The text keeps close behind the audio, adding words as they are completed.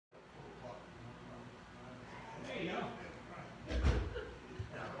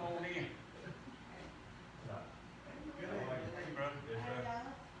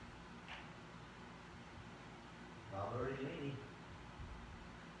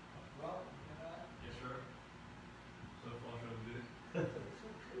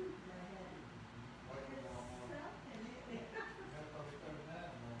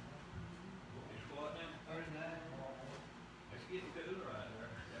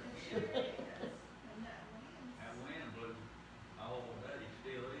That wind blew all that he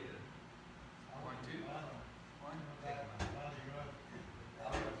still is. One, two. One.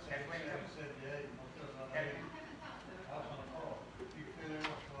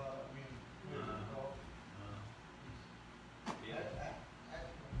 Yeah.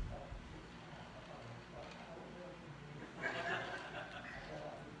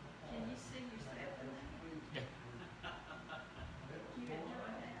 Can you see yourself in that? You enjoy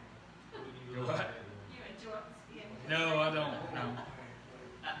that? Do what? You enjoy seeing yourself? No, I don't. No.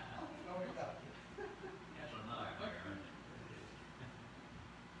 That's a nightmare.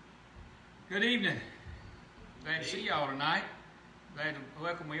 Good evening. Glad to see y'all tonight. Glad to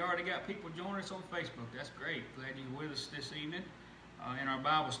welcome. We already got people joining us on Facebook. That's great. Glad you're with us this evening in our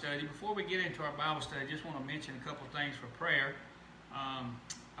Bible study. Before we get into our Bible study, I just want to mention a couple of things for prayer. I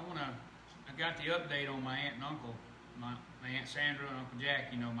got the update on my aunt and uncle, my Aunt Sandra and Uncle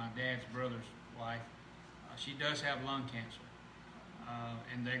Jack, you know, my dad's brother's wife. She does have lung cancer.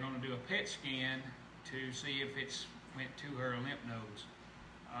 And they're going to do a PET scan to see if it's went to her lymph nodes.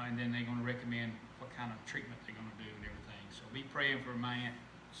 And then they're going to recommend what kind of treatment they're going to do and everything. So be praying for my Aunt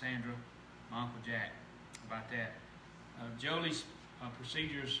Sandra, my Uncle Jack about that. Jolie's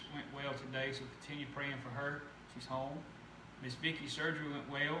procedures went well today, so continue praying for her. She's home. Miss Vicky's surgery went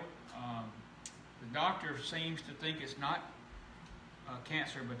well. The doctor seems to think it's not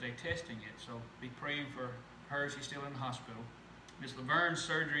cancer, but they're testing it. So be praying for her. She's still in the hospital. Miss Laverne's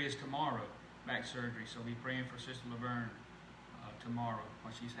surgery is tomorrow, back surgery. So be praying for Sister Laverne tomorrow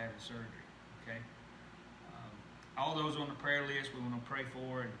while she's having surgery. Okay. All those on the prayer list we want to pray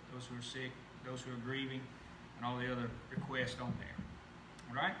for, and those who are sick, those who are grieving, and all the other requests on there.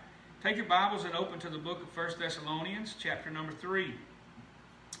 All right. Take your Bibles and open to the book of 1 Thessalonians, chapter number 3.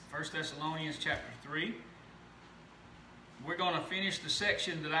 1 Thessalonians chapter 3. We're going to finish the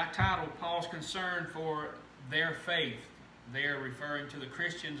section that I titled Paul's Concern for Their Faith. They're referring to the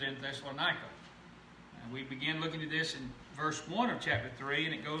Christians in Thessalonica. And we begin looking at this in verse 1 of chapter 3,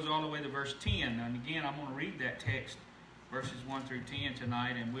 and it goes all the way to verse 10. And again, I'm going to read that text, verses 1 through 10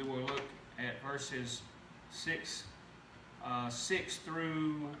 tonight, and we will look at verses 6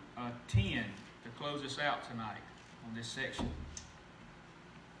 through 10 to close us out tonight on this section.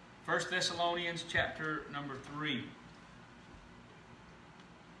 1 Thessalonians chapter number 3.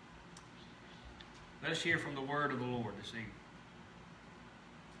 Let us hear from the word of the Lord this evening.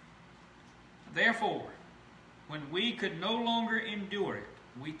 Therefore, when we could no longer endure it,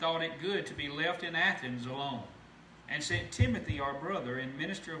 we thought it good to be left in Athens alone, and sent Timothy, our brother and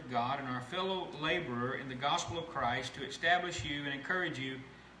minister of God, and our fellow laborer in the gospel of Christ, to establish you and encourage you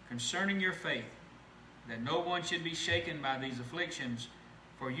concerning your faith, that no one should be shaken by these afflictions,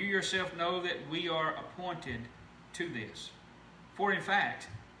 for you yourself know that we are appointed to this. For in fact,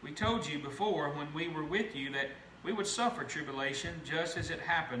 we told you before when we were with you that we would suffer tribulation just as it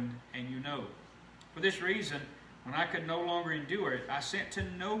happened, and you know. For this reason, when I could no longer endure it, I sent to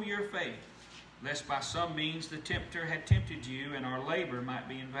know your faith, lest by some means the tempter had tempted you, and our labor might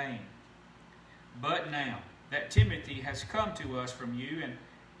be in vain. But now that Timothy has come to us from you, and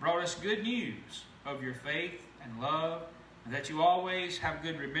brought us good news of your faith and love, and that you always have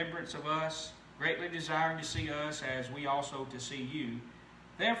good remembrance of us, greatly desiring to see us as we also to see you.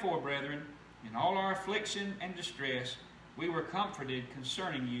 Therefore, brethren, in all our affliction and distress, we were comforted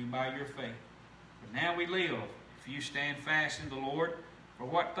concerning you by your faith. But now we live, if you stand fast in the Lord. For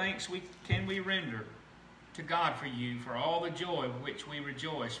what thanks can we render to God for you, for all the joy with which we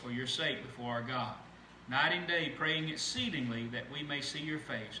rejoice for your sake before our God, night and day praying exceedingly that we may see your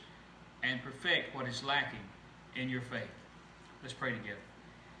face and perfect what is lacking in your faith. Let's pray together.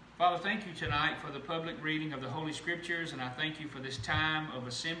 Father, thank you tonight for the public reading of the Holy Scriptures, and I thank you for this time of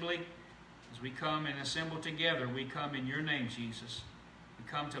assembly. As we come and assemble together, we come in your name, Jesus. We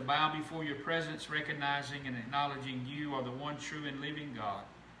come to bow before your presence, recognizing and acknowledging you are the one true and living God.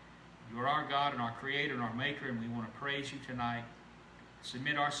 You are our God and our Creator and our Maker, and we want to praise you tonight.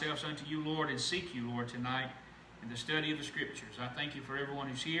 Submit ourselves unto you, Lord, and seek you, Lord, tonight in the study of the Scriptures. I thank you for everyone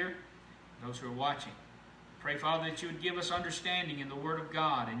who's here, those who are watching. Pray, Father, that you would give us understanding in the Word of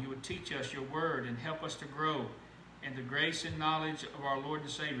God, and you would teach us your Word and help us to grow in the grace and knowledge of our Lord and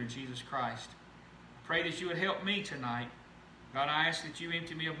Savior, Jesus Christ. I pray that you would help me tonight. God, I ask that you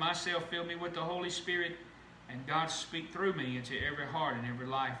empty me of myself, fill me with the Holy Spirit, and God, speak through me into every heart and every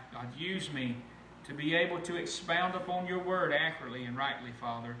life. God, use me to be able to expound upon your Word accurately and rightly,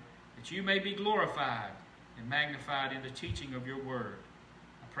 Father, that you may be glorified and magnified in the teaching of your Word.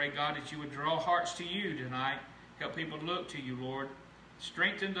 I pray, God, that you would draw hearts to you tonight. Help people to look to you, Lord.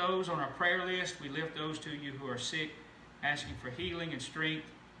 Strengthen those on our prayer list. We lift those to you who are sick, asking for healing and strength.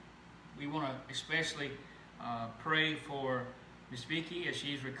 we want to especially pray for Miss Vicki as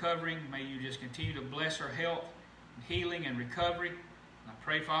she's recovering. May you just continue to bless her health, and healing, and recovery. I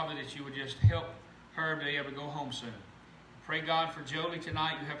pray, Father, that you would just help her to be able to go home soon. Pray, God, for Jolie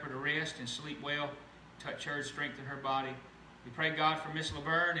tonight. You help her to rest and sleep well. Touch her, strengthen her body. We pray, God, for Miss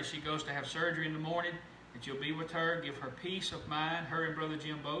Laverne as she goes to have surgery in the morning, that you'll be with her. Give her peace of mind, her and Brother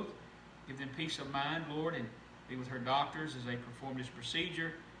Jim both. Give them peace of mind, Lord, and be with her doctors as they perform this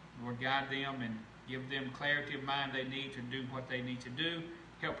procedure. Lord, guide them and give them clarity of mind they need to do what they need to do.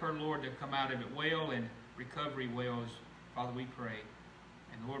 Help her, Lord, to come out of it well and recovery well, as Father, we pray.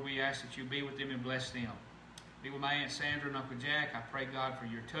 And Lord, we ask that you be with them and bless them. Be with my Aunt Sandra and Uncle Jack. I pray, God, for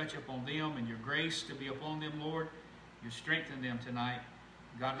your touch upon them and your grace to be upon them, Lord. You strengthen them tonight.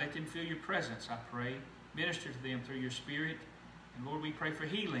 God, let them feel your presence, I pray. Minister to them through your Spirit. And Lord, we pray for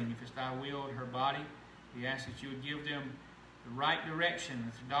healing, if it's thy will, in her body. We ask that you would give them the right direction,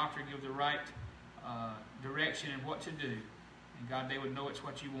 that the doctor give the right direction in what to do. And God, they would know it's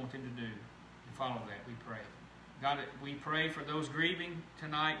what you want them to do. And follow that, we pray. God, we pray for those grieving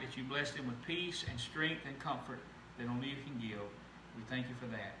tonight, that you bless them with peace and strength and comfort that only you can give. We thank you for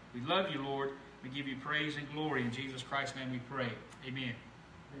that. We love you, Lord. We give you praise and glory. In Jesus Christ's name we pray. Amen.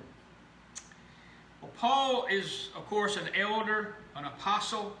 Well, Paul is, of course, an elder, an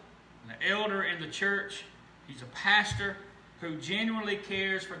apostle, an elder in the church. He's a pastor who genuinely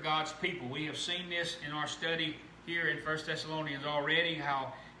cares for God's people. We have seen this in our study here in 1 Thessalonians already,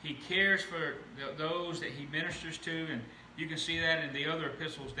 how he cares for those that he ministers to, and you can see that in the other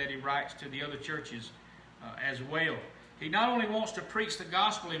epistles that he writes to the other churches as well. He not only wants to preach the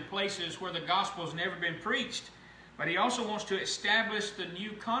gospel in places where the gospel has never been preached, but he also wants to establish the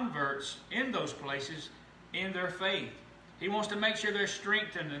new converts in those places in their faith. He wants to make sure they're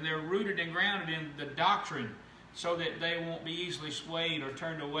strengthened and they're rooted and grounded in the doctrine so that they won't be easily swayed or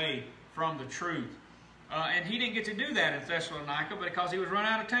turned away from the truth. And he didn't get to do that in Thessalonica because he was run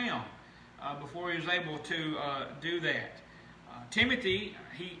out of town before he was able to do that. Timothy,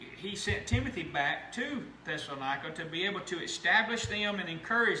 he sent Timothy back to Thessalonica to be able to establish them and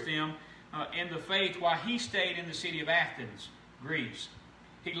encourage them in the faith while he stayed in the city of Athens, Greece.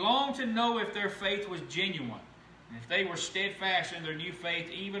 He longed to know if their faith was genuine, and if they were steadfast in their new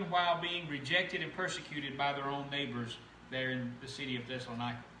faith even while being rejected and persecuted by their own neighbors there in the city of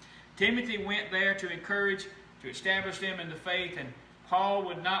Thessalonica. Timothy went there to encourage, to establish them in the faith, and Paul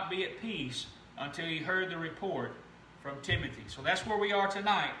would not be at peace until he heard the report from Timothy. So that's where we are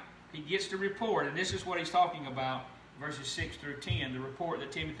tonight. He gets the report, and this is what he's talking about, verses 6 through 10, the report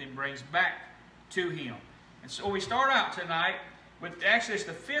that Timothy brings back to him. And so we start out tonight with, actually it's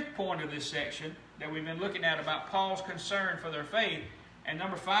the fifth point of this section that we've been looking at about Paul's concern for their faith. And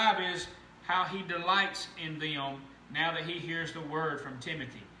number 5 is how he delights in them now that he hears the word from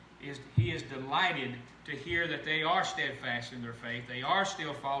Timothy. He is delighted to hear that they are steadfast in their faith, they are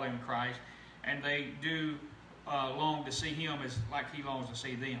still following Christ, and they do long to see him as like he longs to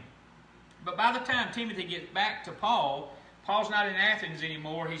see them. But by the time Timothy gets back to Paul, Paul's not in Athens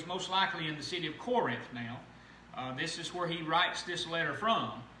anymore. He's most likely in the city of Corinth now. This is where he writes this letter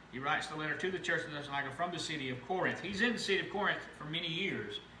from. He writes the letter to the church of Thessalonica from the city of Corinth. He's in the city of Corinth for many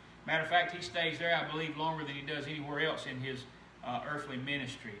years. Matter of fact, he stays there, I believe, longer than he does anywhere else in his earthly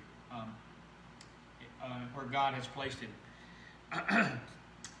ministry, where God has placed him.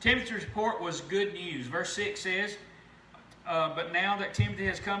 Timothy's report was good news. Verse 6 says, but now that Timothy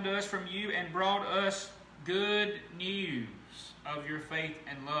has come to us from you and brought us good news of your faith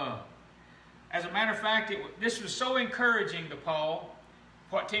and love. As a matter of fact, this was so encouraging to Paul,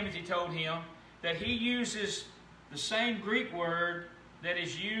 what Timothy told him, that he uses the same Greek word that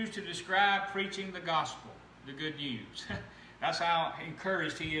is used to describe preaching the gospel, the good news. That's how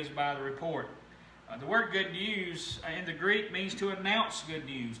encouraged he is by the report. The word good news in the Greek means to announce good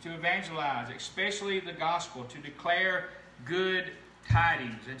news, to evangelize, especially the gospel, to declare good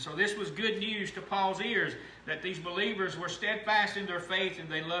tidings. And so this was good news to Paul's ears, that these believers were steadfast in their faith and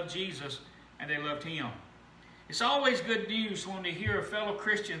they loved Jesus and they loved him. It's always good news when we hear a fellow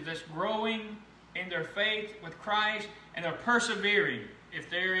Christian that's growing in their faith with Christ and they're persevering. If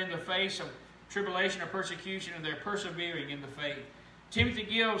they're in the face of tribulation or persecution and they're persevering in the faith. Timothy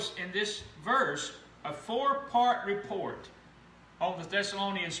gives in this verse a 4-part report on the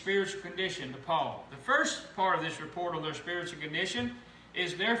Thessalonian spiritual condition to Paul. The first part of this report on their spiritual condition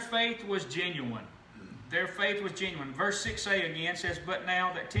is their faith was genuine. Their faith was genuine. Verse 6a again says, but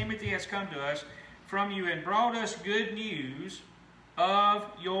now that Timothy has come to us from you and brought us good news of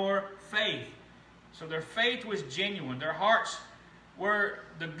your faith. So their faith was genuine. Their hearts were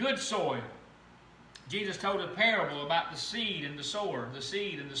the good soil. Jesus told a parable about the seed and the sower, the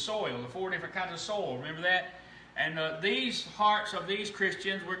seed and the soil, the 4 different kinds of soil. Remember that? And these hearts of these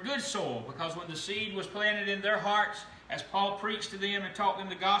Christians were good soil, because when the seed was planted in their hearts, as Paul preached to them and taught them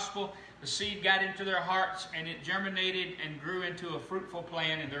the gospel, the seed got into their hearts and it germinated and grew into a fruitful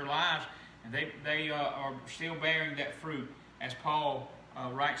plant in their lives. And they are still bearing that fruit as Paul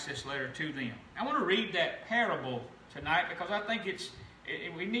writes this letter to them. I want to read that parable tonight because I think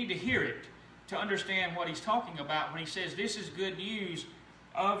we need to hear it to understand what he's talking about when he says this is good news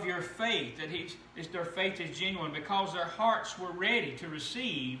of your faith, that their faith is genuine because their hearts were ready to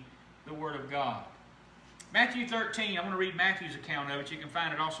receive the Word of God. Matthew 13, I want to read Matthew's account of it. You can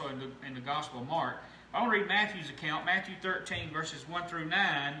find it also in the Gospel of Mark. I want to read Matthew's account, Matthew 13, verses 1 through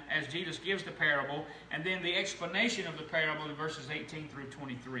 9, as Jesus gives the parable, and then the explanation of the parable in verses 18 through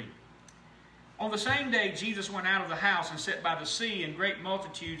 23. On the same day, Jesus went out of the house and sat by the sea, and great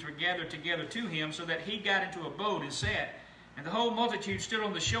multitudes were gathered together to him, so that he got into a boat and sat, and the whole multitude stood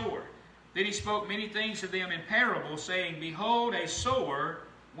on the shore. Then he spoke many things to them in parables, saying, Behold, a sower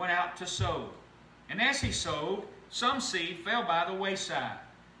went out to sow. And as he sowed, some seed fell by the wayside,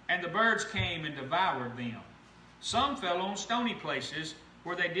 and the birds came and devoured them. Some fell on stony places,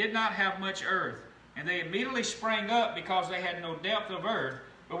 where they did not have much earth, and they immediately sprang up because they had no depth of earth.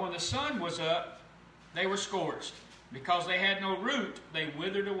 But when the sun was up, they were scorched. Because they had no root, they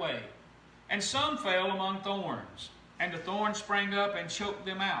withered away. And some fell among thorns, and the thorns sprang up and choked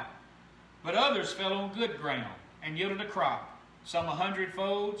them out. But others fell on good ground, and yielded a crop, some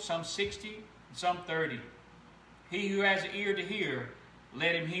 100-fold, some 60, and some 30. He who has an ear to hear,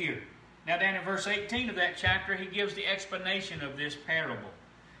 let him hear. Now down in verse 18 of that chapter, he gives the explanation of this parable.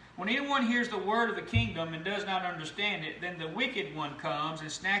 When anyone hears the word of the kingdom and does not understand it, then the wicked one comes and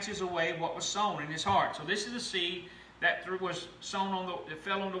snatches away what was sown in his heart. So this is the seed that was sown that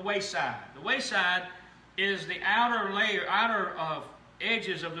fell on the wayside. The wayside is the outer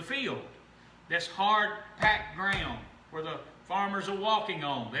edges of the field. That's hard, packed ground where the farmers are walking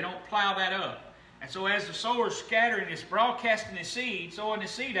on. They don't plow that up. And so as the sower's scattering this, broadcasting his seed, sowing his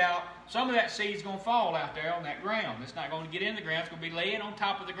seed out, some of that seed's going to fall out there on that ground. It's not going to get in the ground. It's going to be laying on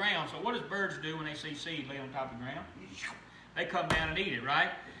top of the ground. So what does birds do when they see seed lay on top of the ground? They come down and eat it, right?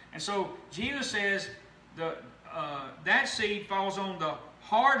 And so Jesus says that seed falls on the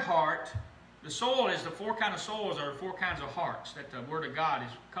hard heart. The soil is the 4 kinds of soils, or 4 kinds of hearts that the Word of God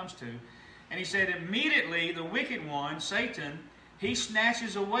comes to. And he said, immediately the wicked one, Satan, he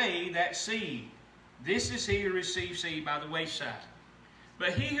snatches away that seed. This is he who received seed by the wayside.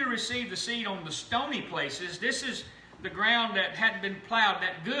 But he who received the seed on the stony places, this is the ground that hadn't been plowed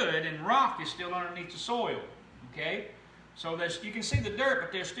that good, and rock is still underneath the soil. Okay? So you can see the dirt,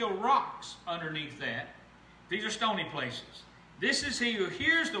 but there's still rocks underneath that. These are stony places. This is he who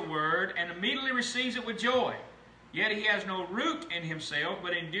hears the word and immediately receives it with joy. Yet he has no root in himself,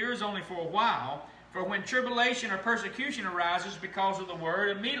 but endures only for a while. For when tribulation or persecution arises because of the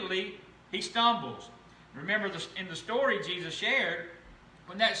word, immediately he stumbles. Remember in the story Jesus shared,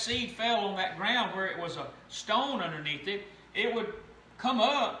 when that seed fell on that ground where it was a stone underneath it, it would come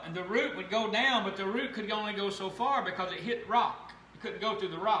up and the root would go down, but the root could only go so far because it hit rock. It couldn't go through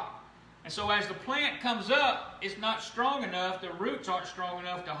the rock. And so as the plant comes up, it's not strong enough, the roots aren't strong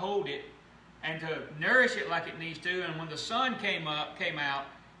enough to hold it and to nourish it like it needs to. And when the sun came out,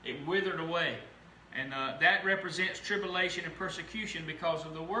 it withered away. And that represents tribulation and persecution because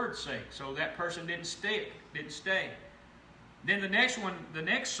of the word's sake. So that person didn't stay. Then the next one, the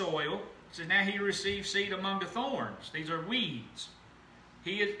next soil, says, now he receives seed among the thorns. These are weeds.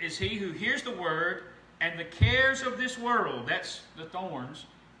 He is he who hears the word, and the cares of this world, that's the thorns,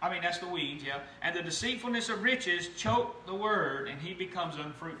 that's the weeds, yeah, and the deceitfulness of riches choke the word, and he becomes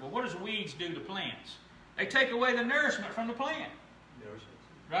unfruitful. What does weeds do to plants? They take away the nourishment from the plant.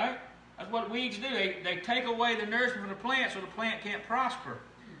 Right? That's what weeds do. They take away the nourishment from the plant so the plant can't prosper.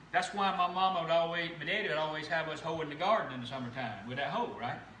 That's why my daddy would always have us hoeing the garden in the summertime with that hoe,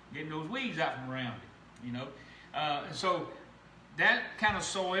 right? Getting those weeds out from around it, you know. So that kind of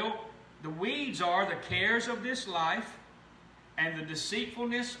soil, the weeds are the cares of this life and the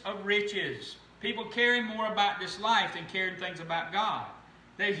deceitfulness of riches. People caring more about this life than caring things about God.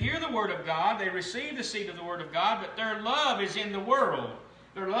 They hear the Word of God, they receive the seed of the Word of God, but their love is in the world.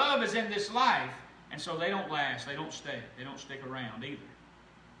 Their love is in this life, and so they don't last, they don't stay, they don't stick around either.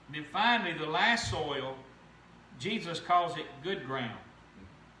 And then finally, the last soil, Jesus calls it good ground.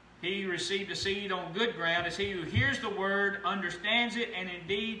 He received the seed on good ground is he who hears the word, understands it, and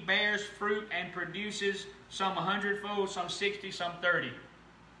indeed bears fruit and produces some 100-fold, some 60, some 30.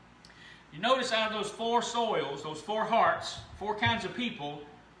 You notice out of those 4 soils, those 4 hearts, 4 kinds of people,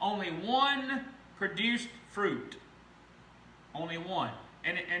 only 1 produced fruit. Only one.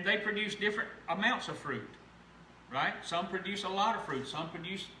 And they produce different amounts of fruit. Right? Some produce a lot of fruit. Some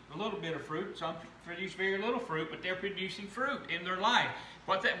produce a little bit of fruit. Some produce very little fruit, but they're producing fruit in their life.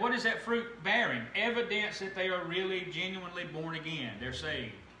 What is that fruit bearing? Evidence that they are really genuinely born again. They're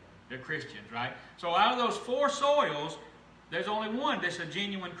saved. They're Christians, right? So out of those 4 soils, there's only one that's a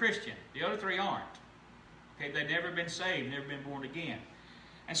genuine Christian. The other 3 aren't. Okay, they've never been saved, never been born again.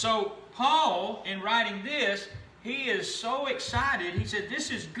 And so Paul, in writing this, he is so excited. He said,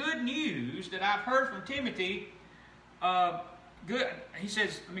 this is good news that I've heard from Timothy. He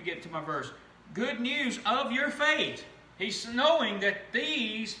says, let me get to my verse. Good news of your faith. He's knowing that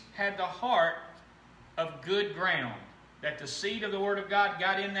these had the heart of good ground. That the seed of the Word of God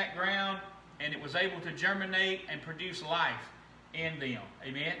got in that ground and it was able to germinate and produce life in them.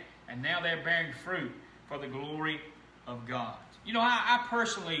 Amen? And now they're bearing fruit for the glory of God. You know, I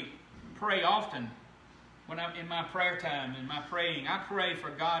personally pray often when I'm in my prayer time, in my praying. I pray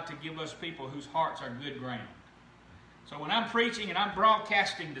for God to give us people whose hearts are good ground. So when I'm preaching and I'm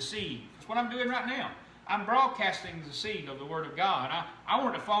broadcasting the seed, that's what I'm doing right now. I'm broadcasting the seed of the Word of God. I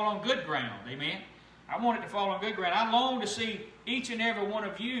want it to fall on good ground. Amen? I want it to fall on good ground. I long to see each and every one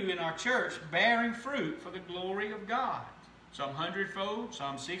of you in our church bearing fruit for the glory of God. Some 100-fold,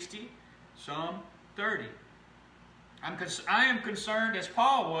 some 60, some 30. I am concerned, as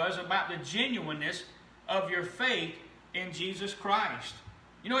Paul was, about the genuineness of your faith in Jesus Christ.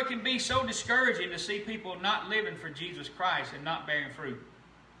 You know, it can be so discouraging to see people not living for Jesus Christ and not bearing fruit.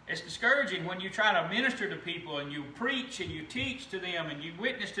 It's discouraging when you try to minister to people and you preach and you teach to them and you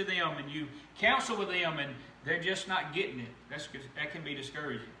witness to them and you counsel with them and they're just not getting it. That can be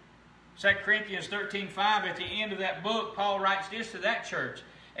discouraging. 2 Corinthians 13:5, at the end of that book, Paul writes this to that church.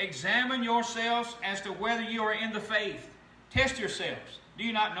 Examine yourselves as to whether you are in the faith. Test yourselves. Do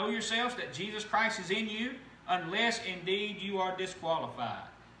you not know yourselves that Jesus Christ is in you, unless indeed you are disqualified?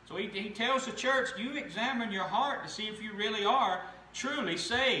 So he tells the church, you examine your heart to see if you really are truly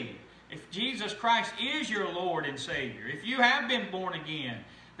saved. If Jesus Christ is your Lord and Savior, if you have been born again,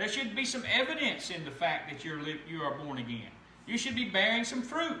 there should be some evidence in the fact that you are born again. You should be bearing some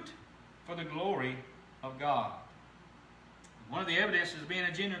fruit for the glory of God. One of the evidences of being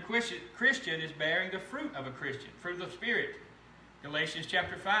a genuine Christian is bearing the fruit of a Christian, fruit of the Spirit. Galatians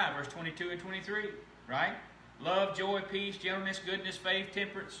chapter 5, verse 22 and 23, right? Love, joy, peace, gentleness, goodness, faith,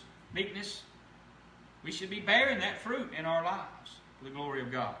 temperance, meekness. We should be bearing that fruit in our lives for the glory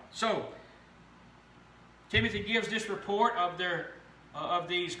of God. So, Timothy gives this report of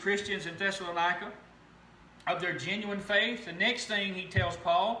these Christians in Thessalonica, of their genuine faith. The next thing he tells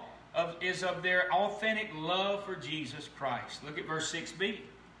Paul is of their authentic love for Jesus Christ. Look at verse 6b.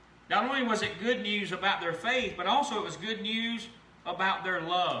 Not only was it good news about their faith, but also it was good news about their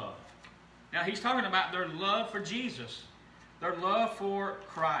love. Now he's talking about their love for Jesus, their love for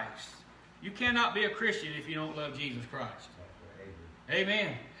Christ. You cannot be a Christian if you don't love Jesus Christ.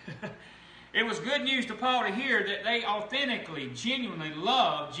 Amen. It was good news to Paul to hear that they authentically, genuinely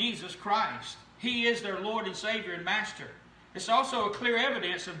love Jesus Christ. He is their Lord and Savior and Master. It's also a clear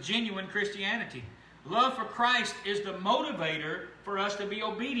evidence of genuine Christianity. Love for Christ is the motivator for us to be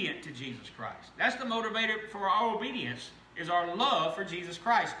obedient to Jesus Christ. That's the motivator for our obedience, is our love for Jesus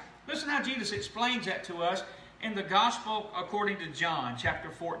Christ. Listen how Jesus explains that to us in the Gospel according to John, chapter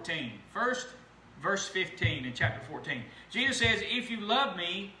 14. First, verse 15 in chapter 14. Jesus says, if you love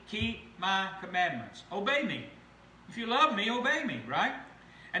me, keep my commandments. Obey me. If you love me, obey me, right?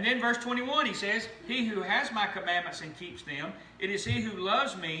 And then verse 21, he says, he who has my commandments and keeps them, it is he who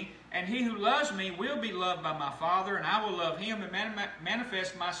loves me, and he who loves me will be loved by my Father, and I will love him and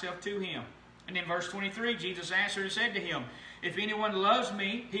manifest myself to him. And in verse 23, Jesus answered and said to him, if anyone loves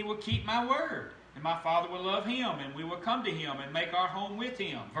me, he will keep my word. And my Father will love him, and we will come to him and make our home with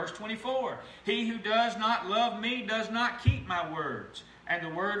him. Verse 24, he who does not love me does not keep my words. And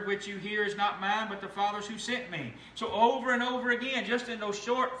the word which you hear is not mine, but the Father's who sent me. So over and over again, just in those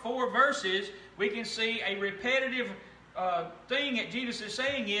short 4 verses, we can see a repetitive thing that Jesus is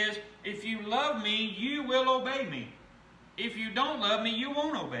saying is, if you love me, you will obey me. If you don't love me, you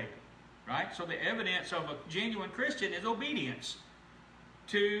won't obey me. Right? So the evidence of a genuine Christian is obedience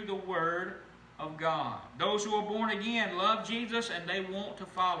to the Word of God. Those who are born again love Jesus and they want to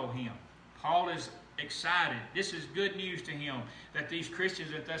follow him. Paul is excited. This is good news to him that these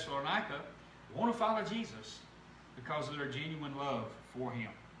Christians in Thessalonica want to follow Jesus because of their genuine love for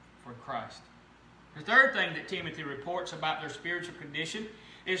him, for Christ. The third thing that Timothy reports about their spiritual condition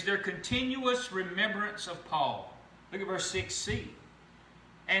is their continuous remembrance of Paul. Look at verse 6c.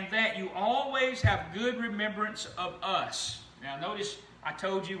 And that you always have good remembrance of us. Now notice, I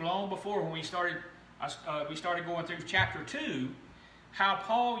told you long before when we started we started going through chapter 2, how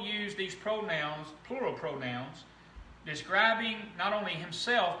Paul used these pronouns, plural pronouns, describing not only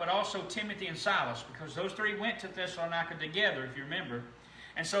himself, but also Timothy and Silas, because those three went to Thessalonica together, if you remember.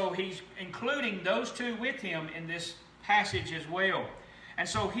 And so he's including those two with him in this passage as well. And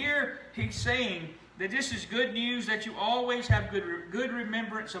so here he's saying that this is good news, that you always have good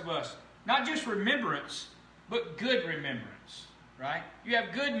remembrance of us. Not just remembrance, but good remembrance, right? You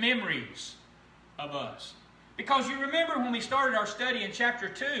have good memories of us. Because you remember when we started our study in chapter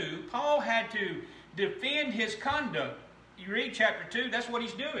 2, Paul had to defend his conduct. You read chapter 2, that's what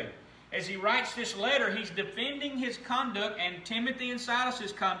he's doing. As he writes this letter, he's defending his conduct and Timothy and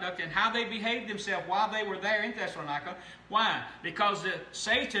Silas's conduct and how they behaved themselves while they were there in Thessalonica. Why? Because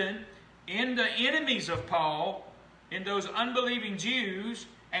Satan, in the enemies of Paul, in those unbelieving Jews,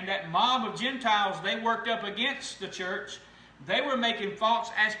 and that mob of Gentiles they worked up against the church, they were making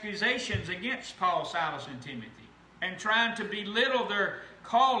false accusations against Paul, Silas, and Timothy, and trying to belittle their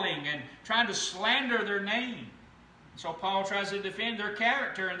calling and trying to slander their name. So Paul tries to defend their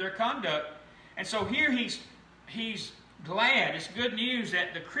character and their conduct. And so here he's glad, it's good news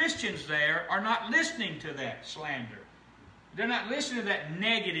that the Christians there are not listening to that slander. They're not listening to that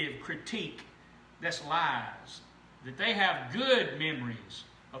negative critique that's lies. That they have good memories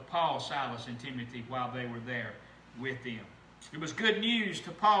of Paul, Silas, and Timothy while they were there with them. It was good news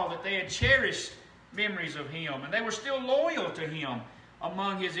to Paul that they had cherished memories of him, and they were still loyal to him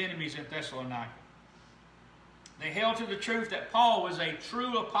among his enemies in Thessalonica. They held to the truth that Paul was a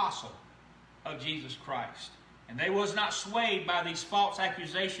true apostle of Jesus Christ, and they was not swayed by these false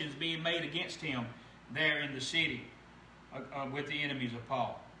accusations being made against him there in the city with the enemies of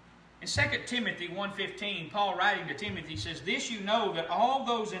Paul. In 2 Timothy 1:15, Paul writing to Timothy says, "This you know, that all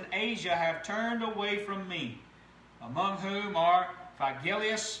those in Asia have turned away from me, among whom are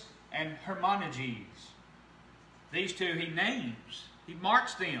Phygellus and Hermogenes." These two he names. He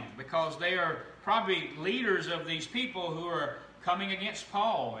marks them because they are probably leaders of these people who are coming against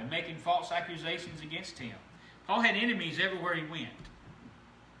Paul and making false accusations against him. Paul had enemies everywhere he went.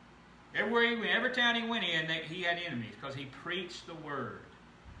 Everywhere he went, every town he went in, he had enemies because he preached the Word.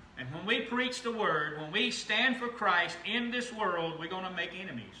 And when we preach the Word, when we stand for Christ in this world, we're going to make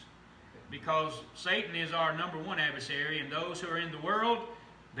enemies. Because Satan is our number one adversary, and those who are in the world,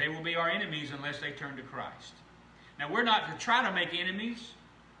 they will be our enemies unless they turn to Christ. Now, we're not to try to make enemies.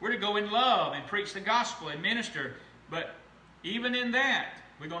 We're to go in love and preach the gospel and minister. But even in that,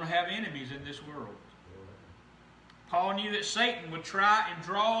 we're going to have enemies in this world. Paul knew that Satan would try and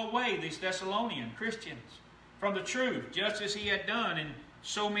draw away these Thessalonian Christians from the truth, just as he had done in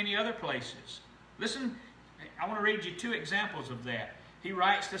so many other places. Listen, I want to read you two examples of that. He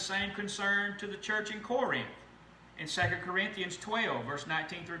writes the same concern to the church in Corinth in 2 Corinthians 12, verse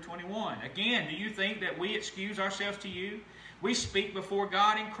 19 through 21. "Again, do you think that we excuse ourselves to you? We speak before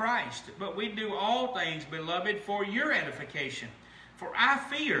God in Christ, but we do all things, beloved, for your edification. For I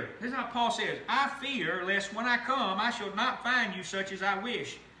fear," this is how Paul says, "I fear lest when I come I shall not find you such as I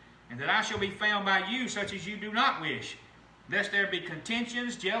wish, and that I shall be found by you such as you do not wish. Lest there be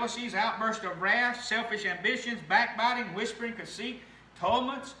contentions, jealousies, outbursts of wrath, selfish ambitions, backbiting, whispering, conceit,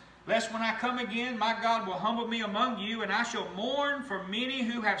 tumults. Lest when I come again, my God will humble me among you, and I shall mourn for many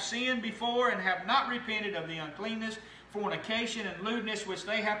who have sinned before and have not repented of the uncleanness, fornication, and lewdness which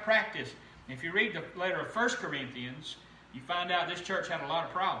they have practiced." If you read the letter of 1 Corinthians, you find out this church had a lot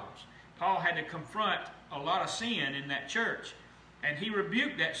of problems. Paul had to confront a lot of sin in that church, and he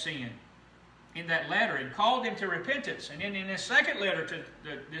rebuked that sin in that letter and called them to repentance. And then in his second letter to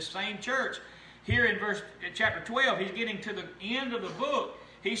this same church, here in chapter 12, he's getting to the end of the book.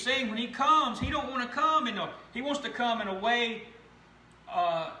 He's saying when he comes, he don't want to come he wants to come in a way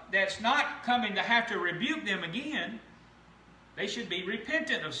that's not coming to have to rebuke them again. They should be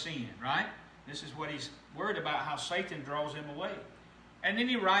repentant of sin, right? This is what he's worried about, how Satan draws them away. And then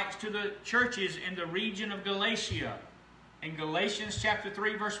he writes to the churches in the region of Galatia. In Galatians chapter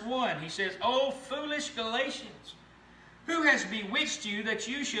 3, verse 1, he says, "O foolish Galatians, who has bewitched you that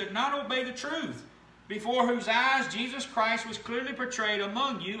you should not obey the truth, before whose eyes Jesus Christ was clearly portrayed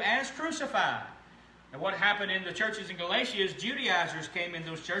among you as crucified?" And what happened in the churches in Galatia is Judaizers came in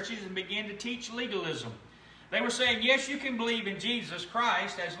those churches and began to teach legalism. They were saying, yes, you can believe in Jesus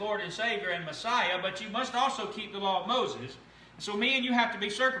Christ as Lord and Savior and Messiah, but you must also keep the law of Moses. So me and you have to be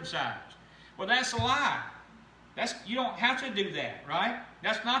circumcised. Well, that's a lie. You don't have to do that, right?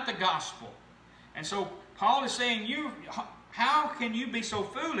 That's not the gospel. And so Paul is saying, how can you be so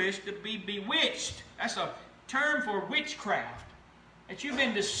foolish to be bewitched? That's a term for witchcraft. That you've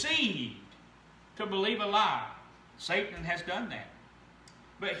been deceived to believe a lie. Satan has done that.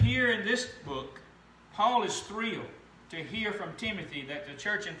 But here in this book, Paul is thrilled to hear from Timothy that the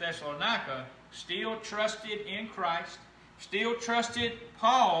church in Thessalonica still trusted in Christ, still trusted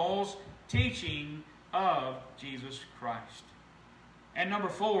Paul's teaching of Jesus Christ. And number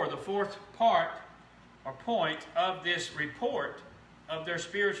 4, the fourth part or point of this report of their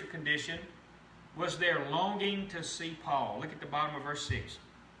spiritual condition was their longing to see Paul. Look at the bottom of verse 6.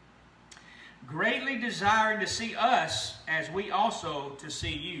 Greatly desiring to see us as we also to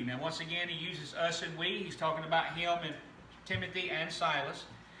see you. Now once again he uses us and we. He's talking about him and Timothy and Silas.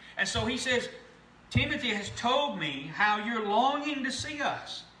 And so he says, Timothy has told me how you're longing to see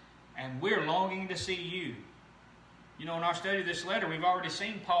us. And we're longing to see you. You know, in our study of this letter, we've already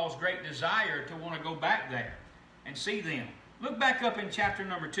seen Paul's great desire to want to go back there and see them. Look back up in chapter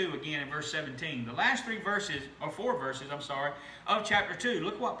number 2 again in verse 17. The last 4 verses, of chapter 2.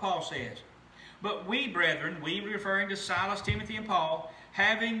 Look what Paul says. But we, brethren, we referring to Silas, Timothy, and Paul,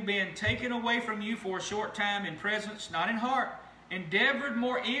 having been taken away from you for a short time in presence, not in heart, endeavored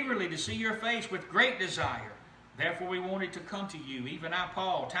more eagerly to see your face with great desire. Therefore we wanted to come to you, even I,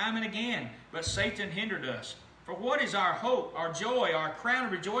 Paul, time and again, but Satan hindered us. For what is our hope, our joy, our crown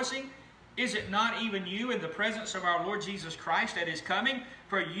of rejoicing? Is it not even you in the presence of our Lord Jesus Christ that is coming?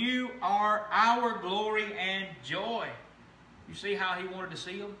 For you are our glory and joy. You see how he wanted to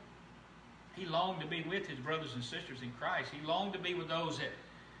see them? He longed to be with his brothers and sisters in Christ. He longed to be with those that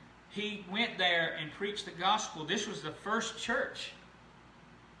he went there and preached the gospel. This was the first church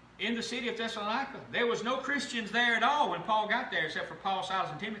in the city of Thessalonica. There was no Christians there at all when Paul got there except for Paul, Silas,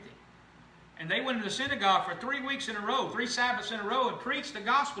 and Timothy. And they went into the synagogue for 3 weeks in a row, 3 Sabbaths in a row, and preached the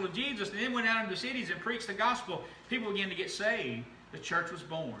gospel of Jesus, and then went out into the cities and preached the gospel. People began to get saved. The church was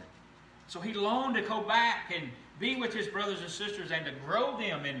born. So he longed to go back and be with his brothers and sisters and to grow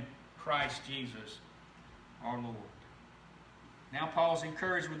them in Christ Jesus, our Lord. Now Paul's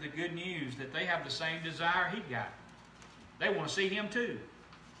encouraged with the good news that they have the same desire he got. They want to see him too.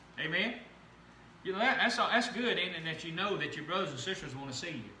 Amen? You know, that's good, isn't it, that you know that your brothers and sisters want to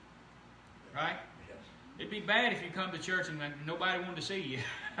see you. Right? Yes. It'd be bad if you come to church and nobody wanted to see you.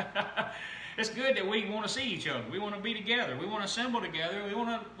 It's good that we want to see each other. We want to be together. We want to assemble together.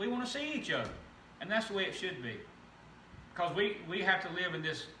 We want to see each other. And that's the way it should be. Because we have to live in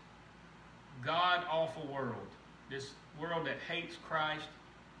this God-awful world. This world that hates Christ.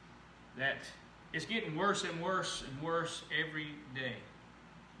 That is getting worse and worse and worse every day.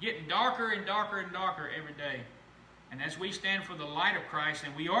 Getting darker and darker and darker every day. And as we stand for the light of Christ,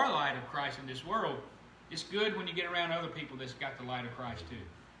 and we are light of Christ in this world, it's good when you get around other people that's got the light of Christ too,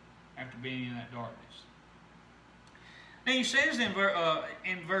 after being in that darkness. Now he says in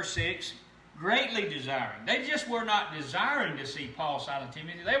verse 6, greatly desiring. They just were not desiring to see Paul, Silas, and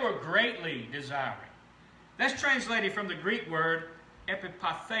Timothy. They were greatly desiring. That's translated from the Greek word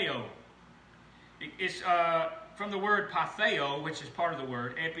epipatheo. It's from the word patheo, which is part of the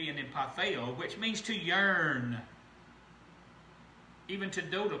word, epi and then patheo, which means to yearn. Even to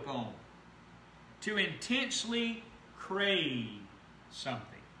dote upon, to intensely crave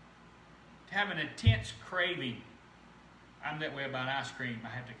something, to have an intense craving. I'm that way about ice cream, I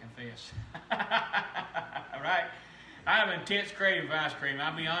have to confess. All right? I have an intense craving for ice cream.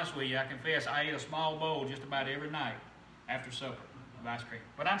 I'll be honest with you, I confess, I eat a small bowl just about every night after supper of ice cream.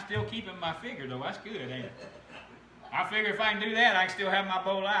 But I'm still keeping my figure, though. That's good, ain't it? I figure if I can do that, I can still have my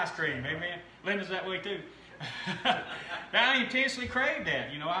bowl of ice cream. Amen? Linda's that way, too. I intensely crave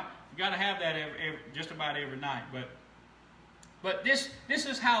that. You know, I got to have that just about every night. But this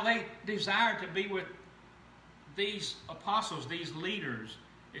is how they desire to be with these apostles, these leaders.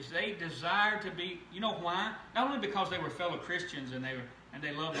 Is they desire to be. You know why? Not only because they were fellow Christians and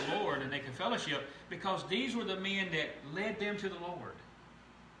they loved the Lord and they could fellowship, because these were the men that led them to the Lord.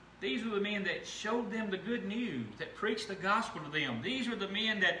 These were the men that showed them the good news, that preached the gospel to them. These were the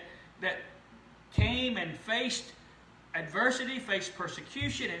men that came and faced adversity, faced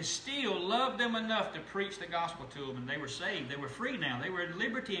persecution, and still loved them enough to preach the gospel to them. And they were saved. They were free now. They were in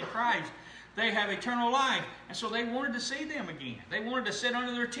liberty in Christ. They have eternal life. And so they wanted to see them again. They wanted to sit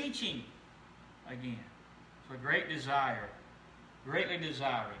under their teaching again. So great desire, greatly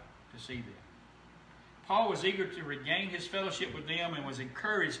desiring to see them. Paul was eager to regain his fellowship with them and was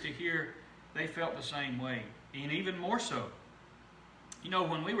encouraged to hear they felt the same way, and even more so. You know,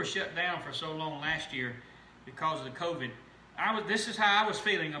 when we were shut down for so long last year because of the COVID, this is how I was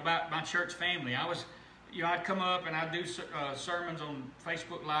feeling about my church family. I'd come up and I'd do sermons on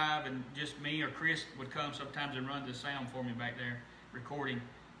Facebook Live, and just me or Chris would come sometimes and run the sound for me back there, recording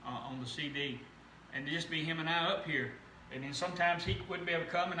on the CD. And it'd just be him and I up here. And then sometimes he wouldn't be able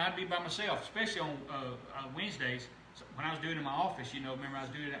to come, and I'd be by myself, especially on Wednesdays. So when I was doing it in my office, remember I was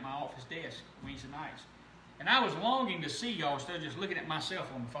doing it at my office desk Wednesday nights. And I was longing to see y'all instead of just looking at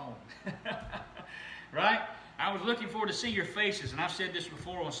myself on the phone. Right? I was looking forward to see your faces. And I've said this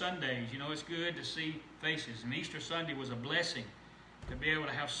before on Sundays. It's good to see faces. And Easter Sunday was a blessing to be able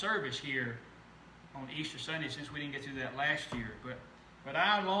to have service here on Easter Sunday since we didn't get through that last year. But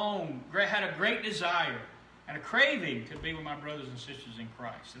I had a great desire and a craving to be with my brothers and sisters in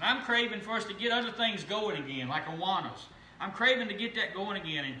Christ. And I'm craving for us to get other things going again, like Awanas. I'm craving to get that going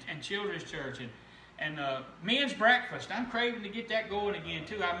again, and children's church, and men's breakfast. I'm craving to get that going again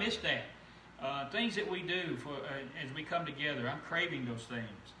too. I miss that. Things that we do as we come together. I'm craving those things.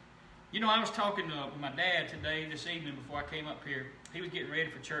 I was talking with my dad this evening before I came up here. He was getting ready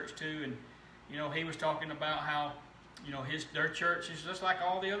for church too, and he was talking about how their church is just like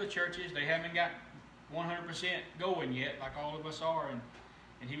all the other churches. They haven't got 100% going yet, like all of us are,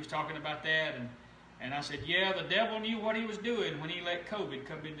 and he was talking about that, and I said, yeah, the devil knew what he was doing when he let COVID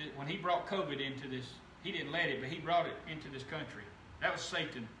come into, when he brought COVID into this. He didn't let it, but he brought it into this country. That was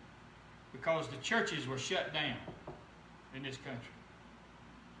Satan, because the churches were shut down in this country,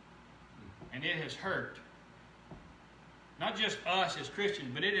 and it has hurt not just us as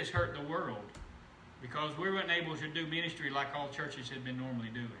Christians, but it has hurt the world, because we weren't able to do ministry like all churches had been normally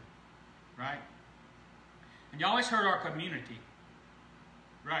doing, right? And y'all, it's hurt our community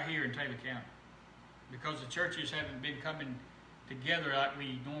right here in Taylor County, because the churches haven't been coming together like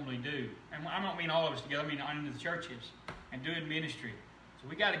we normally do. And I don't mean all of us together, I mean in the churches and doing ministry. So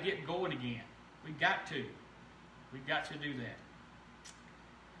we got to get going again. We've got to do that.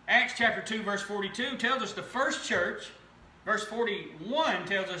 Acts chapter 2 verse 42 tells us the first church. Verse 41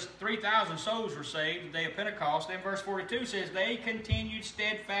 tells us 3,000 souls were saved the day of Pentecost. Then verse 42 says, they continued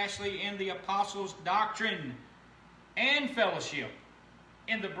steadfastly in the apostles' doctrine and fellowship,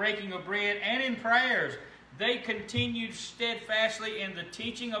 in the breaking of bread and in prayers. They continued steadfastly in the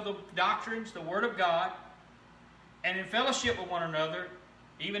teaching of the doctrines, the Word of God, and in fellowship with one another,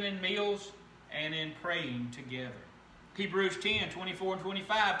 even in meals and in praying together. Hebrews 10, 24 and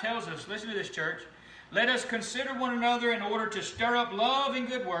 25 tells us, listen to this, church, let us consider one another in order to stir up love and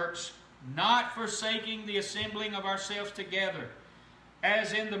good works, not forsaking the assembling of ourselves together,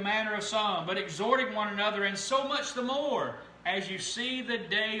 as in the manner of some, but exhorting one another, and so much the more, as you see the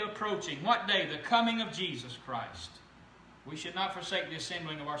day approaching. What day? The coming of Jesus Christ. We should not forsake the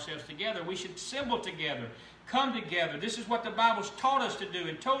assembling of ourselves together. We should assemble together, come together. This is what the Bible's taught us to do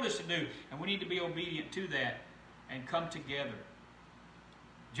and told us to do, and we need to be obedient to that and come together.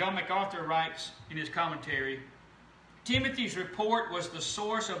 John MacArthur writes in his commentary, Timothy's report was the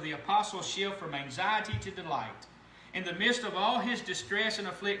source of the apostle's shift from anxiety to delight. In the midst of all his distress and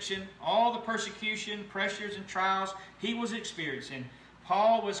affliction, all the persecution, pressures, and trials he was experiencing,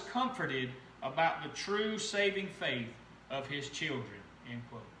 Paul was comforted about the true saving faith of his children. End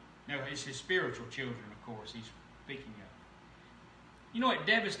quote. Now, it's his spiritual children, of course, he's speaking of. It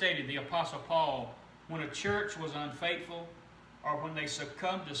devastated the Apostle Paul when a church was unfaithful, or when they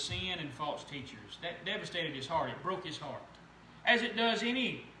succumbed to sin and false teachers. That devastated his heart. It broke his heart. As it does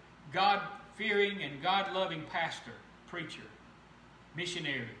any God-fearing and God-loving pastor, preacher,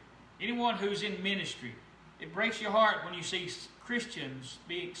 missionary, anyone who's in ministry. It breaks your heart when you see Christians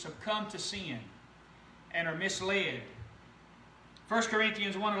succumb to sin and are misled. 1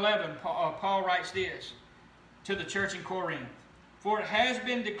 Corinthians 1:11, Paul writes this to the church in Corinth. For it has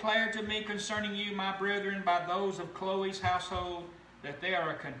been declared to me concerning you, my brethren, by those of Chloe's household, that there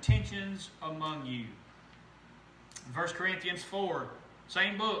are contentions among you. 1 Corinthians 4,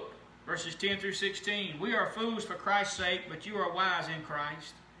 same book, verses 10 through 16. We are fools for Christ's sake, but you are wise in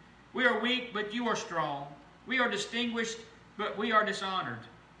Christ. We are weak, but you are strong. We are distinguished, but we are dishonored.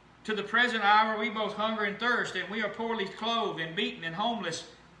 To the present hour we both hunger and thirst, and we are poorly clothed and beaten and homeless.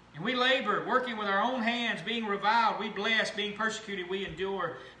 And we labor, working with our own hands, being reviled, we bless, being persecuted, we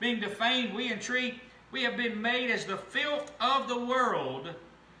endure, being defamed, we entreat. We have been made as the filth of the world,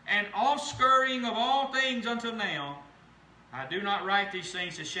 and offscouring of all things until now. I do not write these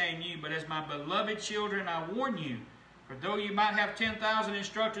things to shame you, but as my beloved children I warn you, for though you might have 10,000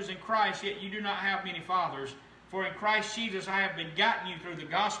 instructors in Christ, yet you do not have many fathers. For in Christ Jesus I have begotten you through the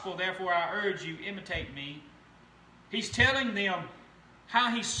gospel, therefore I urge you, imitate me. He's telling them how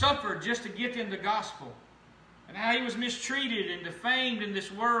he suffered just to get them the gospel, and how he was mistreated and defamed in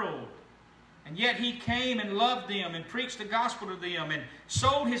this world. And yet he came and loved them and preached the gospel to them and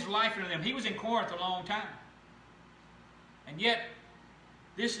sold his life to them. He was in Corinth a long time. And yet,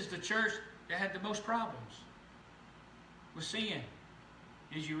 this is the church that had the most problems with sin.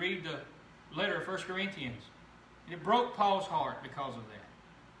 As you read the letter of 1 Corinthians. And it broke Paul's heart because of that.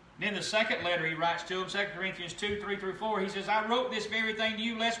 Then the second letter he writes to them, 2 Corinthians 2, 3 through 4, he says, I wrote this very thing to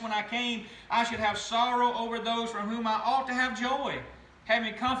you, lest when I came, I should have sorrow over those from whom I ought to have joy,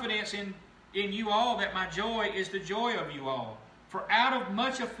 having confidence in you all that my joy is the joy of you all. For out of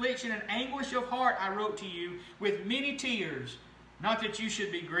much affliction and anguish of heart I wrote to you with many tears, not that you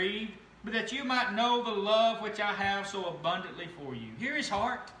should be grieved, but that you might know the love which I have so abundantly for you. Hear his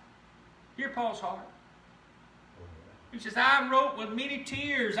heart. Hear Paul's heart. He says, I wrote with many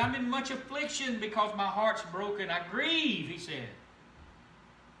tears. I'm in much affliction because my heart's broken. I grieve, he said,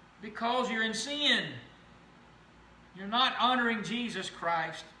 because you're in sin. You're not honoring Jesus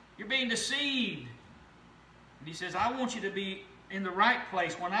Christ. You're being deceived. And he says, I want you to be in the right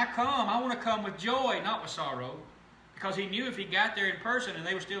place. When I come, I want to come with joy, not with sorrow. Because he knew if he got there in person and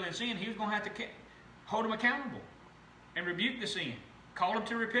they were still in sin, he was going to have to hold them accountable and rebuke the sin, call them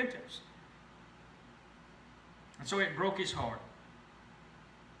to repentance. And so it broke his heart.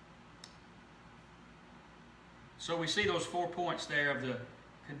 So we see those 4 points there of the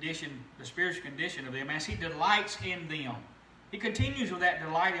condition, the spiritual condition of them as he delights in them. He continues with that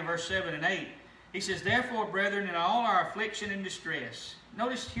delight in verse 7 and 8. He says, therefore, brethren, in all our affliction and distress.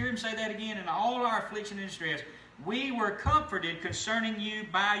 Notice, hear him say that again. In all our affliction and distress, we were comforted concerning you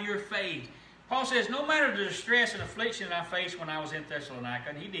by your faith. Paul says, no matter the distress and affliction that I faced when I was in Thessalonica,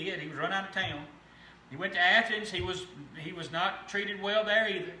 and he did, he was run out of town. He went to Athens. He was not treated well there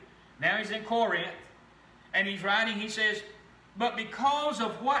either. Now he's in Corinth. And he's writing, he says, but because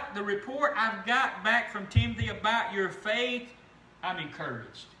of what the report I've got back from Timothy about your faith, I'm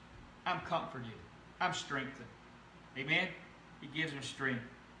encouraged. I'm comforted. I'm strengthened. Amen? He gives him strength.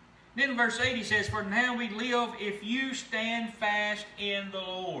 Then in verse 8 he says, for now we live if you stand fast in the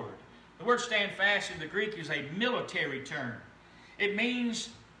Lord. The word stand fast in the Greek is a military term. It means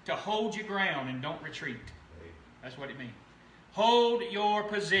to hold your ground and don't retreat. That's what it means. Hold your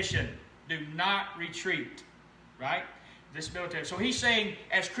position. Do not retreat. Right? This military. So he's saying,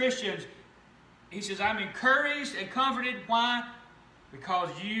 as Christians, he says, I'm encouraged and comforted. Why? Because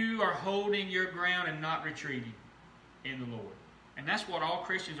you are holding your ground and not retreating in the Lord. And that's what all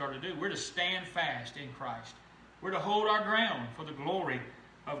Christians are to do. We're to stand fast in Christ. We're to hold our ground for the glory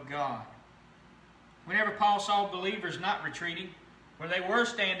of God. Whenever Paul saw believers not retreating, where they were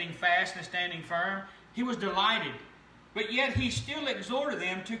standing fast and standing firm, he was delighted. But yet he still exhorted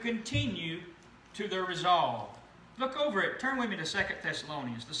them to continue to their resolve. Look over it. Turn with me to 2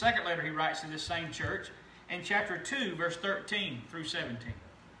 Thessalonians. The second letter he writes to this same church in chapter 2, verse 13 through 17.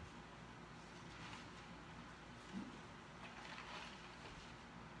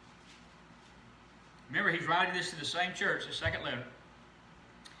 Remember, he's writing this to the same church, the second letter.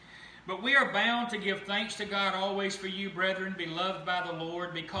 But we are bound to give thanks to God always for you, brethren, beloved by the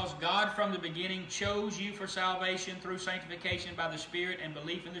Lord, because God from the beginning chose you for salvation through sanctification by the Spirit and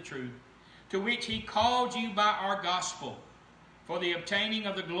belief in the truth, to which he called you by our gospel, for the obtaining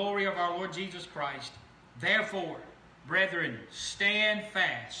of the glory of our Lord Jesus Christ. Therefore, brethren, stand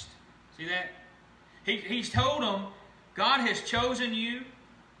fast. See that? He's told them, God has chosen you,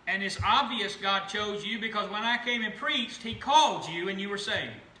 and it's obvious God chose you because when I came and preached, he called you and you were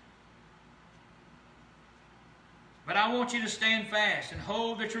saved. But I want you to stand fast and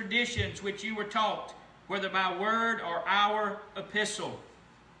hold the traditions which you were taught, whether by word or our epistle.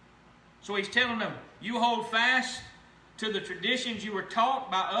 So he's telling them, you hold fast to the traditions you were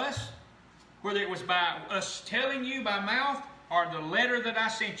taught by us, whether it was by us telling you by mouth or the letter that I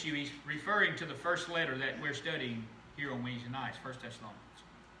sent you. He's referring to the first letter that we're studying here on Wednesday nights, 1 Thessalonians.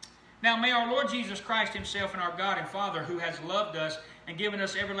 Now may our Lord Jesus Christ himself and our God and Father, who has loved us and given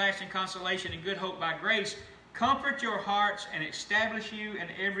us everlasting consolation and good hope by grace, comfort your hearts and establish you in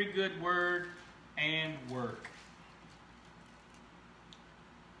every good word and work.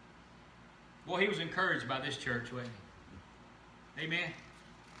 Boy, he was encouraged by this church, wasn't he? Amen.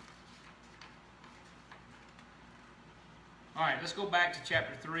 All right, let's go back to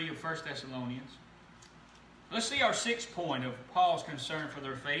chapter 3 of 1 Thessalonians. Let's see our sixth point of Paul's concern for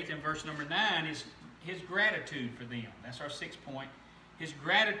their faith. In verse number 9 is his gratitude for them. That's our sixth point. His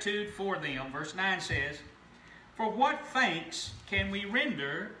gratitude for them. Verse 9 says, for what thanks can we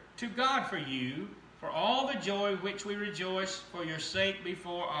render to God for you, for all the joy which we rejoice for your sake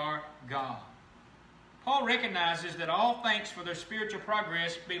before our God? Paul recognizes that all thanks for their spiritual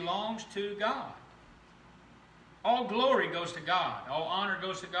progress belongs to God. All glory goes to God. All honor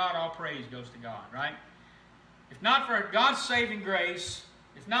goes to God. All praise goes to God, right? If not for God's saving grace,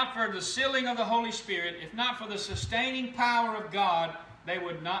 if not for the sealing of the Holy Spirit, if not for the sustaining power of God, they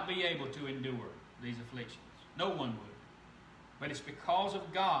would not be able to endure these afflictions. No one would. But it's because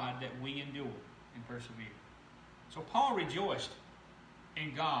of God that we endure and persevere. So Paul rejoiced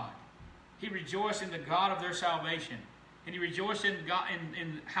in God. He rejoiced in the God of their salvation. And he rejoiced in God,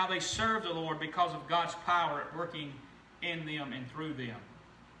 in how they served the Lord because of God's power working in them and through them.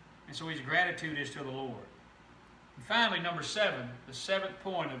 And so his gratitude is to the Lord. And finally, number 7, the 7th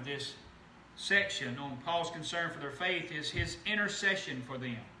point of this section on Paul's concern for their faith is his intercession for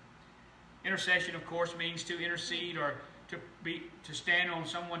them. Intercession, of course, means to intercede or to stand on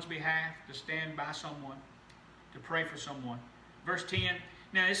someone's behalf, to stand by someone, to pray for someone. Verse 10.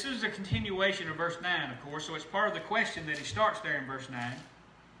 Now, this is a continuation of verse 9, of course, so it's part of the question that he starts there in verse 9.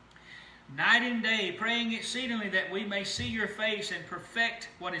 Night and day, praying exceedingly that we may see your face and perfect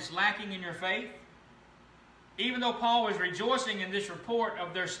what is lacking in your faith. Even though Paul was rejoicing in this report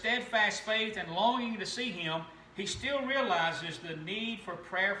of their steadfast faith and longing to see him, he still realizes the need for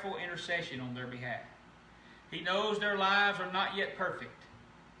prayerful intercession on their behalf. He knows their lives are not yet perfect,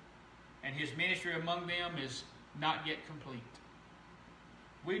 and his ministry among them is not yet complete.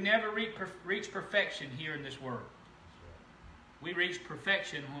 We never reach perfection here in this world. We reach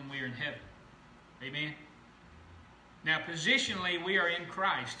perfection when we are in heaven. Amen? Now, positionally, we are in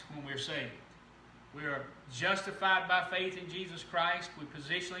Christ when we're saved. We are justified by faith in Jesus Christ.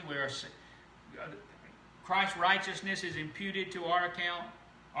 Christ's righteousness is imputed to our account.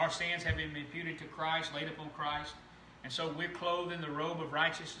 Our sins have been imputed to Christ, laid upon Christ. And so we're clothed in the robe of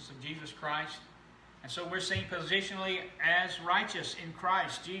righteousness of Jesus Christ. And so we're seen positionally as righteous in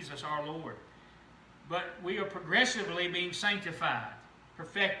Christ Jesus our Lord. But we are progressively being sanctified,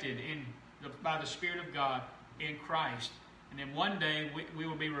 perfected by the Spirit of God in Christ. And then one day we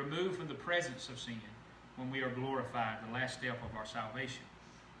will be removed from the presence of sin when we are glorified, the last step of our salvation.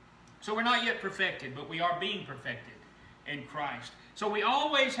 So we're not yet perfected, but we are being perfected in Christ. So we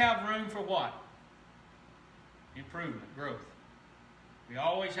always have room for what? Improvement, growth. We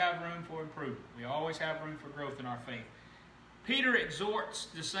always have room for improvement. We always have room for growth in our faith. Peter exhorts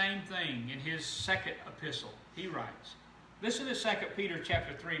the same thing in his second epistle. He writes, listen to 2 Peter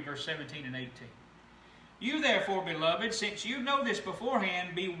chapter 3, verse 17 and 18. You therefore, beloved, since you know this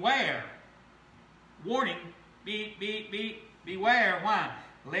beforehand, beware. Warning, beware. Why?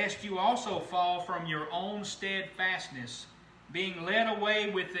 Lest you also fall from your own steadfastness, being led away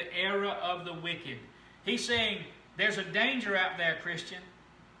with the error of the wicked. He's saying, there's a danger out there, Christian.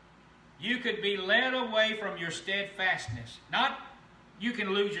 You could be led away from your steadfastness. Not you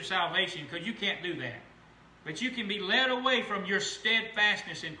can lose your salvation, because you can't do that. But you can be led away from your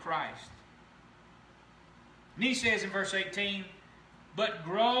steadfastness in Christ. And he says in verse 18, but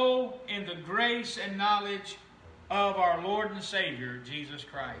grow in the grace and knowledge of our Lord and Savior, Jesus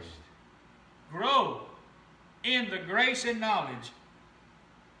Christ. Grow in the grace and knowledge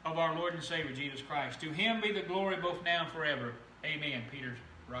of our Lord and Savior, Jesus Christ. To him be the glory both now and forever. Amen. Peter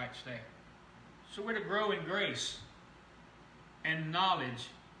writes there. So we're to grow in grace and knowledge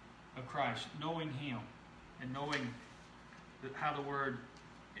of Christ, knowing him and knowing how the Word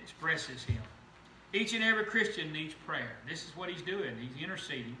expresses him. Each and every Christian needs prayer. This is what he's doing. He's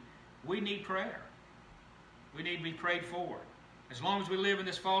interceding. We need prayer. We need to be prayed for. As long as we live in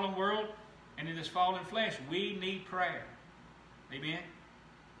this fallen world and in this fallen flesh, we need prayer. Amen?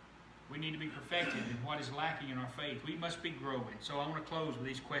 We need to be perfected in what is lacking in our faith. We must be growing. So I want to close with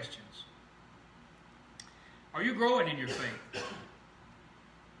these questions. Are you growing in your faith?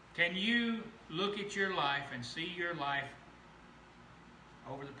 Can you look at your life and see your life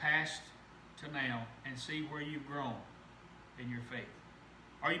over the past to now and see where you've grown in your faith?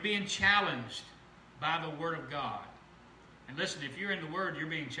 Are you being challenged by the Word of God? And listen, if you're in the Word, you're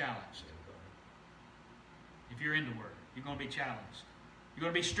being challenged. If you're in the Word, you're going to be challenged. You're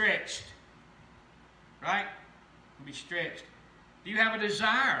going to be stretched. Right? You're going to be stretched. Do you have a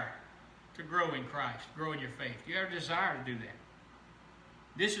desire to grow in Christ, grow in your faith? Do you have a desire to do that?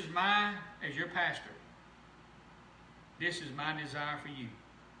 This is as your pastor, this is my desire for you,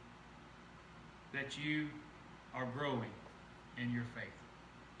 that you are growing in your faith.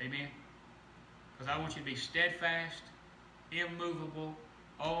 Amen? Because I want you to be steadfast, immovable,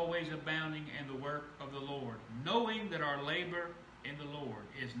 always abounding in the work of the Lord, knowing that our labor in the Lord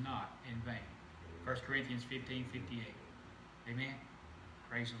is not in vain. 1 Corinthians 15:58. Amen?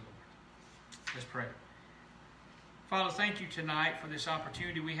 Praise the Lord. Let's pray. Father, thank you tonight for this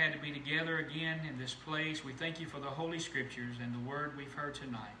opportunity we had to be together again in this place. We thank you for the Holy Scriptures and the Word we've heard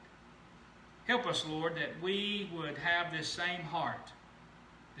tonight. Help us, Lord, that we would have this same heart,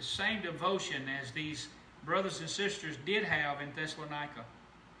 the same devotion as these brothers and sisters did have in Thessalonica.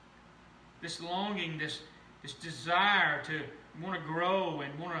 This longing, this desire to want to grow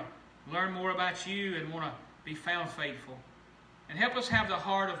and want to learn more about you and want to be found faithful. And help us have the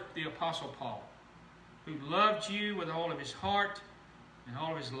heart of the Apostle Paul, who loved you with all of his heart, and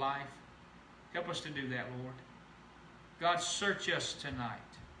all of his life. Help us to do that, Lord. God, search us tonight.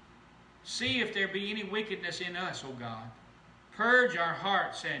 See if there be any wickedness in us, O God. Purge our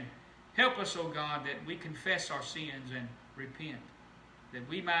hearts and help us, O God, that we confess our sins and repent, that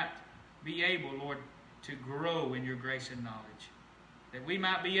we might be able, Lord, to grow in your grace and knowledge, that we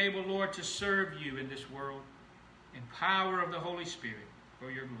might be able, Lord, to serve you in this world in power of the Holy Spirit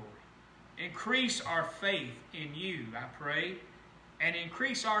for your glory. Increase our faith in you, I pray, and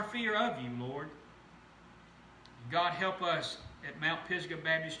increase our fear of you, Lord. God, help us at Mount Pisgah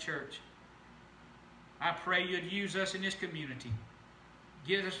Baptist Church. I pray you'd use us in this community.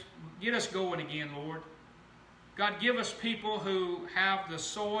 Get us going again, Lord. God, give us people who have the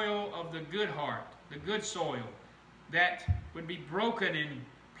soil of the good heart, the good soil, that would be broken and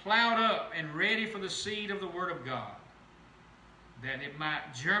plowed up and ready for the seed of the Word of God, that it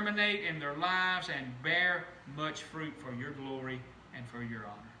might germinate in their lives and bear much fruit for your glory and for your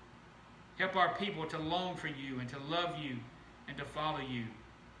honor. Help our people to long for you and to love you and to follow you,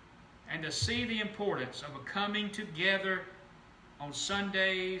 and to see the importance of a coming together on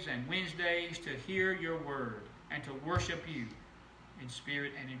Sundays and Wednesdays to hear your word and to worship you in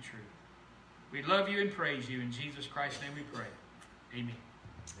spirit and in truth. We love you and praise you. In Jesus Christ's name we pray. Amen.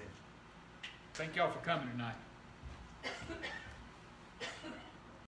 Thank y'all for coming tonight.